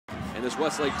And this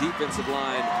Westlake defensive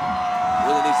line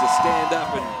really needs to stand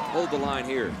up and hold the line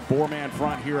here. Four-man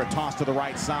front here, a toss to the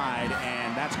right side,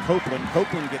 and that's Copeland.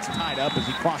 Copeland gets tied up as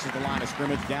he crosses the line of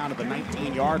scrimmage down to the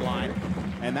 19-yard line.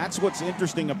 And that's what's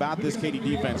interesting about this Katy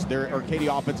defense, Katy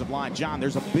offensive line. John,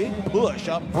 there's a big push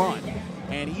up front.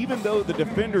 And even though the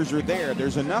defenders are there,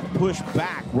 there's enough push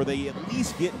back where they at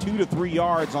least get 2 to 3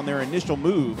 yards on their initial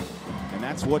move. And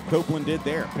that's what Copeland did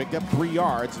there. Picked up 3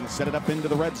 yards and set it up into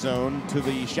the red zone to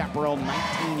the Chaparral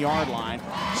 19-yard line.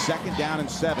 2nd down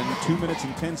and 7, 2 minutes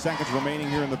and 10 seconds remaining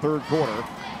here in the third quarter.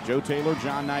 Joe Taylor,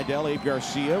 John Nidell, Abe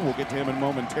Garcia. We'll get to him in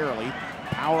momentarily.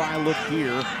 Power eye look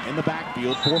here in the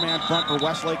backfield. 4-man front for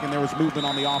Westlake, and there was movement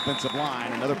on the offensive line.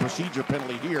 Another procedure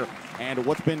penalty here. And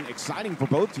what's been exciting for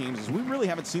both teams is we really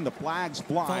haven't seen the flags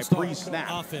fly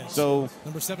pre-snap. So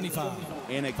number 75.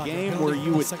 In a game where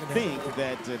you would think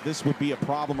that this would be a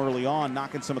problem early on,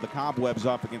 knocking some of the cobwebs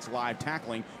off against live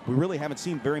tackling, we really haven't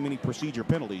seen very many procedure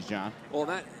penalties, John. Well,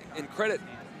 and credit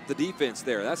the defense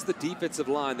there. That's the defensive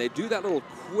line. They do that little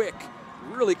quick,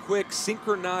 really quick,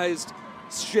 synchronized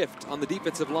shift on the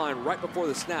defensive line right before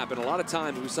the snap. And a lot of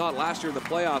times, we saw it last year in the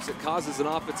playoffs, it causes an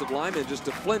offensive lineman just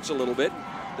to flinch a little bit.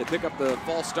 They pick up the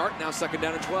false start, now 2nd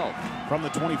down and 12. From the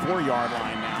 24-yard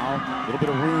line now. A little bit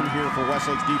of room here for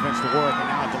Westlake's defense to work. And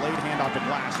now a delayed handoff to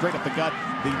Glass, straight up the gut.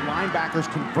 The linebackers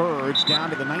converge down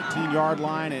to the 19-yard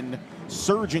line, and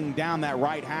surging down that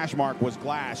right hash mark was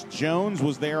Glass. Jones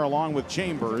was there along with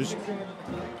Chambers.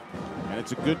 And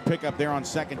it's a good pickup there on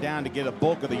 2nd down to get a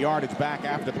bulk of the yardage back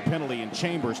after the penalty. And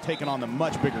Chambers taking on the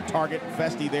much bigger target.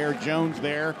 Festy there, Jones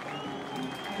there.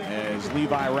 As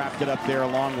Levi wrapped it up there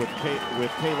along with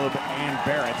Caleb and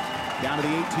Barrett. Down to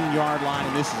the 18-yard line,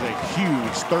 and this is a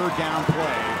huge 3rd down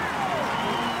play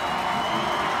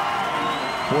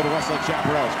for the Westlake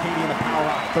Chaparrals. Katy in the power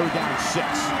out, 3rd down and 6.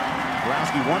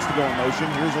 Borowski wants to go in motion.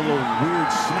 Here's a little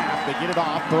weird snap. They get it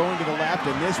off, throwing to the left,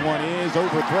 and this one is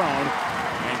overthrown.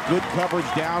 And good coverage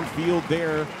downfield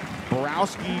there.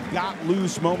 Borowski got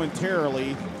loose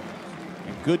momentarily.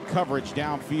 And good coverage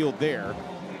downfield there.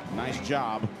 Nice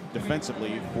job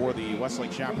defensively for the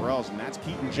Westlake Chaparrals. And that's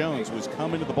Keaton Jones, who has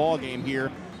come into the ball game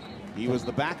here. He was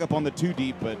the backup on the 2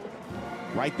 deep, but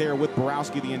right there with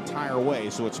Borowski the entire way.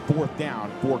 So it's 4th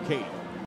down for Katy.